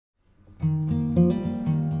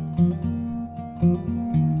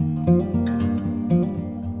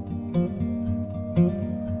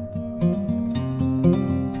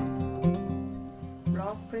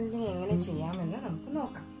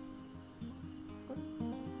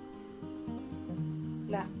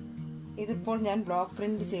ഇതിപ്പോൾ ഞാൻ block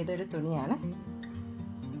print ചെയ്തൊരു തുണിയാണ്.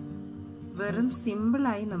 വെറും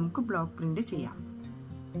സിമ്പിളായി നമുക്ക് ബ്ലോക്ക് പ്രിന്റ് ചെയ്യാം.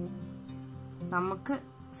 നമുക്ക്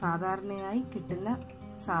സാധാരണയായി കിട്ടുന്ന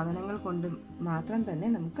സാധനങ്ങൾ കൊണ്ട് മാത്രം തന്നെ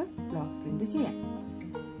നമുക്ക് ബ്ലോക്ക് പ്രിന്റ് ചെയ്യാം.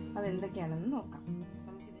 അതെന്തൊക്കെയാണെന്ന് നോക്കാം.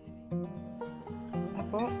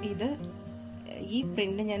 അപ്പോൾ ഈ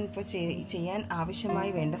പ്രിന്റ് ഞാൻ ഇപ്പോൾ ചെയ്യാൻ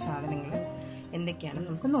ആവശ്യമായി വേണ്ട സാധനങ്ങൾ എന്തൊക്കെയാണെന്ന്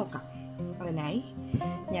നമുക്ക് നോക്കാം. അതിനായി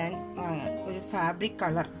ഞാൻ ഒരു ഫാബ്രിക്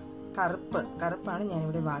കളർ കറുപ്പാണ്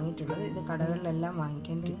ഞാനിവിടെ വാങ്ങിയിട്ടുള്ളത്. ഇത് കടകളിലെല്ലാം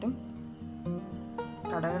വാങ്ങിക്കാൻ കിട്ടും.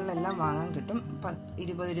 കടകളിലെല്ലാം വാങ്ങാൻ കിട്ടും.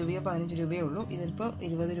 20 രൂപയോ 15 രൂപയോ ഉള്ളൂ. ഇതിപ്പോൾ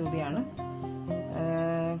 20 രൂപയാണ്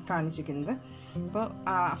കാണിച്ചിരിക്കുന്നത്. അപ്പോൾ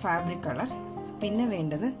ആ ഫാബ്രിക് കളർ. പിന്നെ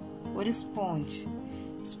വേണ്ടത് ഒരു സ്പോഞ്ച്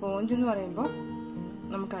എന്ന് പറയുമ്പോൾ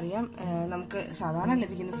നമുക്കറിയാം, നമുക്ക് സാധാരണ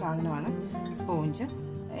ലഭിക്കുന്ന സാധനമാണ് സ്പോഞ്ച്.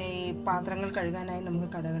 ഈ പാത്രങ്ങൾ കഴുകാനായി നമുക്ക്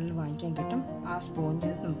കടകളിൽ വാങ്ങിക്കാൻ കിട്ടും. ആ സ്പോഞ്ച്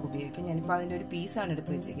നമുക്ക് ഉപയോഗിക്കാം. ഞാനിപ്പോൾ അതിൻ്റെ ഒരു പീസാണ്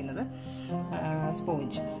എടുത്ത് വെച്ചിരിക്കുന്നത്,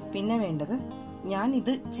 സ്പോഞ്ച്. പിന്നെ വേണ്ടത്,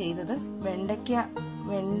 ഞാനിത് ചെയ്തത്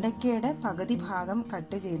വെണ്ടയ്ക്കയുടെ പകുതി ഭാഗം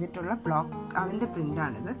കട്ട് ചെയ്തിട്ടുള്ള ബ്ലോക്ക്, അതിൻ്റെ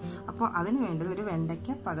പ്രിൻ്റാണിത്. അപ്പോൾ അതിന് വേണ്ടത് ഒരു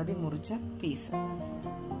വെണ്ടയ്ക്ക പകുതി മുറിച്ച പീസ്,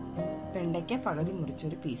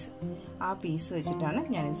 മുറിച്ചൊരു പീസ്. ആ പീസ് വെച്ചിട്ടാണ്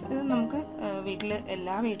ഞാനിത്. ഇത് നമുക്ക്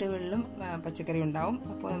എല്ലാ വീടുകളിലും പച്ചക്കറി ഉണ്ടാവും.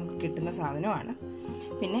 അപ്പോൾ നമുക്ക് കിട്ടുന്ന സാധനമാണ്.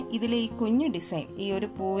 പിന്നെ ഇതിൽ ഈ കുഞ്ഞു ഡിസൈൻ, ഈ ഒരു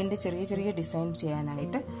പൂവിൻ്റെ ചെറിയ ഡിസൈൻ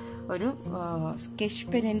ചെയ്യാനായിട്ട് ഒരു സ്കെച്ച്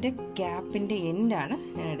പെന്നിൻ്റെ ക്യാപ്പിൻ്റെ എൻഡാണ്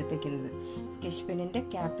ഞാൻ എടുത്തിരിക്കുന്നത്. സ്കെച്ച് പെന്നിൻ്റെ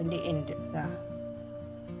ക്യാപ്പിൻ്റെ എൻഡ്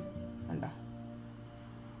കണ്ടോ,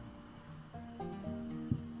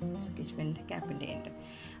 സ്കെച്ച് പെന്നിൻ്റെ ക്യാപ്പിൻ്റെ എൻഡ്.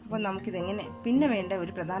 അപ്പോൾ നമുക്കിതെങ്ങനെ, പിന്നെ വേണ്ട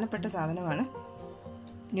ഒരു പ്രധാനപ്പെട്ട സാധനമാണ്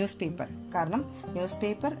ന്യൂസ് പേപ്പർ. കാരണം ന്യൂസ്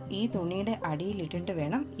പേപ്പർ ഈ തുണിയുടെ അടിയിലിട്ടിട്ട്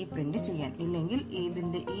വേണം ഈ പ്രിന്റ് ചെയ്യാൻ. ഇല്ലെങ്കിൽ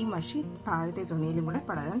ഈ മഷി താഴത്തെ തുണിയിലും കൂടെ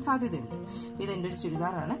പടരാൻ സാധ്യതയുണ്ട്. ഇതെൻ്റെ ഒരു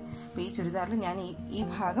ചുരിദാറാണ്. അപ്പോൾ ഈ ചുരിദാറിൽ ഞാൻ ഈ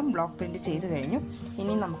ഭാഗം ബ്ലോക്ക് പ്രിന്റ് ചെയ്ത് കഴിഞ്ഞു.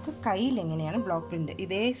 ഇനി നമുക്ക് കയ്യിൽ എങ്ങനെയാണ് ബ്ലോക്ക് പ്രിന്റ്,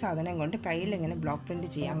 ഇതേ സാധനം കൊണ്ട് കയ്യിൽ എങ്ങനെ ബ്ലോക്ക് പ്രിന്റ്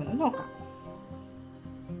ചെയ്യാമെന്ന് നോക്കാം.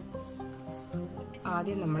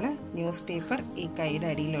 ആദ്യം നമ്മൾ ന്യൂസ് പേപ്പർ ഈ കൈയുടെ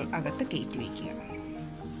അകത്ത് കയറ്റി വയ്ക്കുക.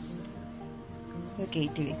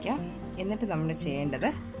 കയറ്റി വയ്ക്കുക. എന്നിട്ട് നമ്മൾ ചെയ്യേണ്ടത്,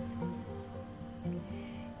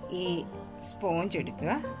 ഈ സ്പോഞ്ച്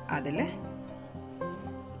എടുക്കുക, അതിൽ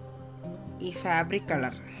ഈ ഫാബ്രിക്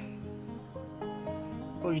കളർ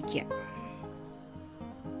ഒഴിക്കുക.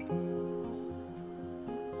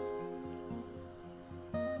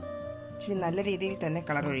 ഇച്ചിരി നല്ല രീതിയിൽ തന്നെ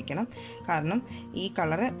കളർ ഒഴിക്കണം. കാരണം ഈ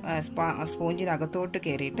കളറ് സ്പോഞ്ചിനകത്തോട്ട്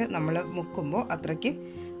കയറിയിട്ട് നമ്മൾ മുക്കുമ്പോൾ അത്രയ്ക്ക്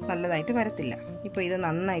നല്ലതായിട്ട് വരത്തില്ല. ഇപ്പോൾ ഇത്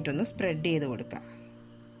നന്നായിട്ടൊന്ന് സ്പ്രെഡ് ചെയ്ത് കൊടുക്കുക.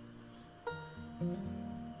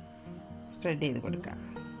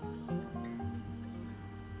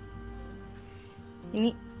 ഇനി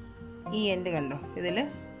ഈ എൻഡ് കണ്ടോ, ഇതിൽ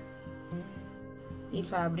ഈ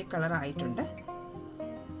ഫാബ്രിക് കളർ ആയിട്ടുണ്ട്.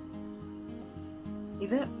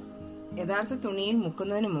 ഇത് യഥാർത്ഥ തുണിയിൽ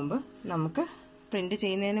മുക്കുന്നതിന് മുമ്പ്, നമുക്ക് പ്രിന്റ്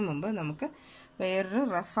ചെയ്യുന്നതിന് മുമ്പ് നമുക്ക് വേറൊരു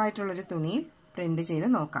റഫായിട്ടുള്ളൊരു തുണിയിൽ പ്രിന്റ് ചെയ്ത്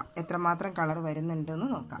നോക്കാം, എത്രമാത്രം കളർ വരുന്നുണ്ടെന്ന്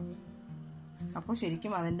നോക്കാം. അപ്പോൾ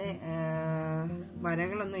ശരിക്കും അതിൻ്റെ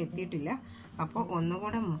വരകളൊന്നും എത്തിയിട്ടില്ല. അപ്പോൾ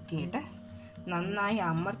ഒന്നുകൂടെ മുക്കിയിട്ട് നന്നായി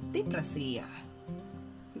അമർത്തി പ്രസ് ചെയ്യുക.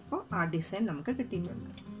 ഇപ്പോൾ ആ ഡിസൈൻ നമുക്ക്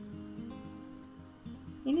കിട്ടിയിട്ടുണ്ട്.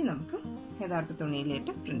 ഇനി നമുക്ക് യഥാർത്ഥ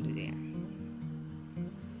തുണിയിലേക്ക് പ്രിന്റ് ചെയ്യാം.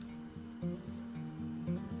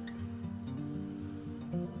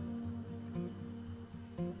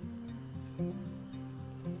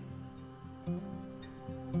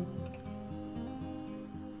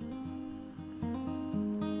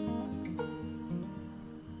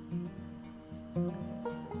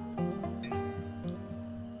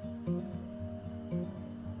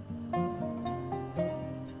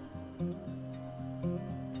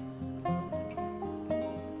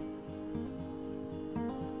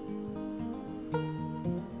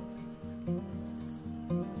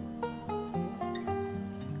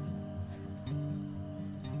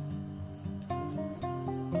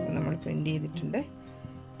 പ്രിന്റ് ചെയ്തിട്ടുണ്ട്.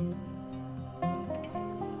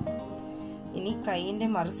 ഇനി കൈയിൻ്റെ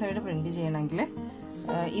മറു സൈഡ് പ്രിന്റ് ചെയ്യണമെങ്കിൽ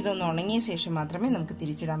ഇതൊന്ന് ഉണങ്ങിയ ശേഷം മാത്രമേ നമുക്ക്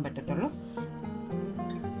തിരിച്ചിടാൻ പറ്റത്തുള്ളൂ.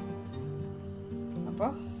 അപ്പോൾ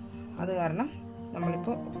അത് കാരണം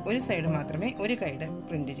നമ്മളിപ്പോൾ ഒരു സൈഡ് മാത്രമേ ഒരു കൈയുടെ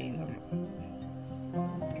പ്രിന്റ് ചെയ്യുന്നുള്ളൂ.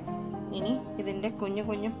 ഇനി ഇതിൻ്റെ കുഞ്ഞു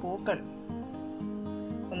കുഞ്ഞു പൂക്കൾ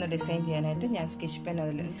ഒന്ന് ഡിസൈൻ ചെയ്യാനായിട്ട് ഞാൻ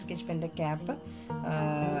സ്കെച്ച് പെൻ്റെ ക്യാപ്പ്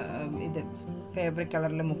ഇത് ഫാബ്രിക്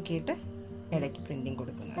കളറിൽ മുക്കിയിട്ട് ഇടയ്ക്ക് പ്രിന്റിങ്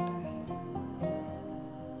കൊടുക്കുന്നുണ്ട്.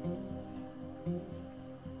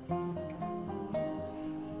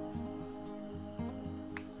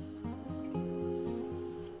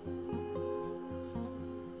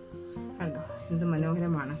 കണ്ടോ, എന്ത്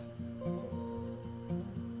മനോഹരമാണ്.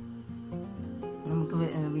 നമുക്ക്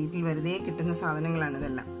വീട്ടിൽ വെറുതെ കിട്ടുന്ന സാധനങ്ങളാണ്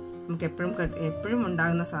ഇതെല്ലാം. നമുക്ക് എപ്പോഴും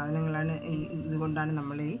ഉണ്ടാകുന്ന സാധനങ്ങളാണ്. ഇതുകൊണ്ടാണ്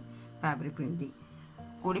നമ്മൾ ഈ ഫാബ്രിക് പ്രിന്റിങ്.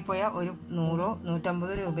 കൂടിപ്പോയാൽ ഒരു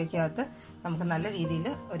 100-150 രൂപയ്ക്കകത്ത് നമുക്ക് നല്ല രീതിയിൽ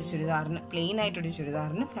ഒരു ചുരിദാറിന്, പ്ലെയിൻ ആയിട്ടൊരു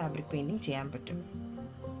ചുരിദാറിന് ഫാബ്രിക് പെയിന്റിങ് ചെയ്യാൻ പറ്റും.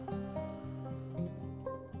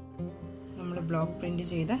 നമ്മൾ ബ്ലോക്ക് പ്രിന്റ്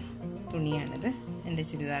ചെയ്ത തുണിയാണിത്. എൻ്റെ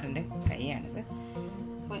ചുരിദാറിൻ്റെ കൈയാണിത്.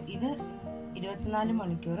 അപ്പോൾ ഇത് 24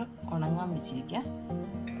 മണിക്കൂർ ഉണങ്ങാൻ വെച്ചിരിക്കുക.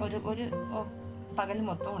 ഒരു പകൽ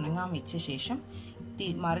മൊത്തം ഉണങ്ങാൻ വെച്ച ശേഷം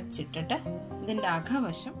മറിച്ചിട്ടിട്ട് ഇതിൻ്റെ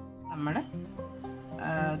അകവശം നമ്മൾ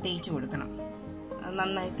തേച്ച് കൊടുക്കണം.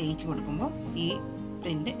 നന്നായി തേച്ച് കൊടുക്കുമ്പോൾ ഈ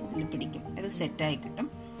പ്രിന്റ് ഇതിൽ പിടിക്കും. ഇത് സെറ്റായി കിട്ടും.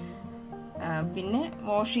 പിന്നെ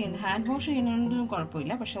ഹാൻഡ് വാഷ് ചെയ്യണമെങ്കിലും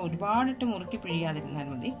കുഴപ്പമില്ല. പക്ഷെ ഒരുപാടിട്ട് മുറുക്കി പിഴിയാതിരുന്നാൽ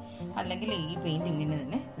മതി. അല്ലെങ്കിൽ ഈ പെയിന്റ് ഇങ്ങനെ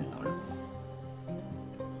തന്നെ നിന്നോളും.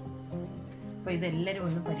 അപ്പോൾ ഇതെല്ലാവരും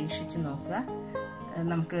ഒന്ന് പരീക്ഷിച്ച് നോക്കുക.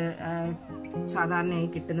 നമുക്ക് സാധാരണയായി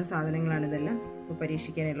കിട്ടുന്ന സാധനങ്ങളാണ് ഇതെല്ലാം. അപ്പോൾ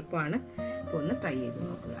പരീക്ഷിക്കാൻ എളുപ്പമാണ്. അപ്പോൾ ഒന്ന് ട്രൈ ചെയ്ത്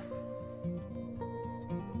നോക്കുക.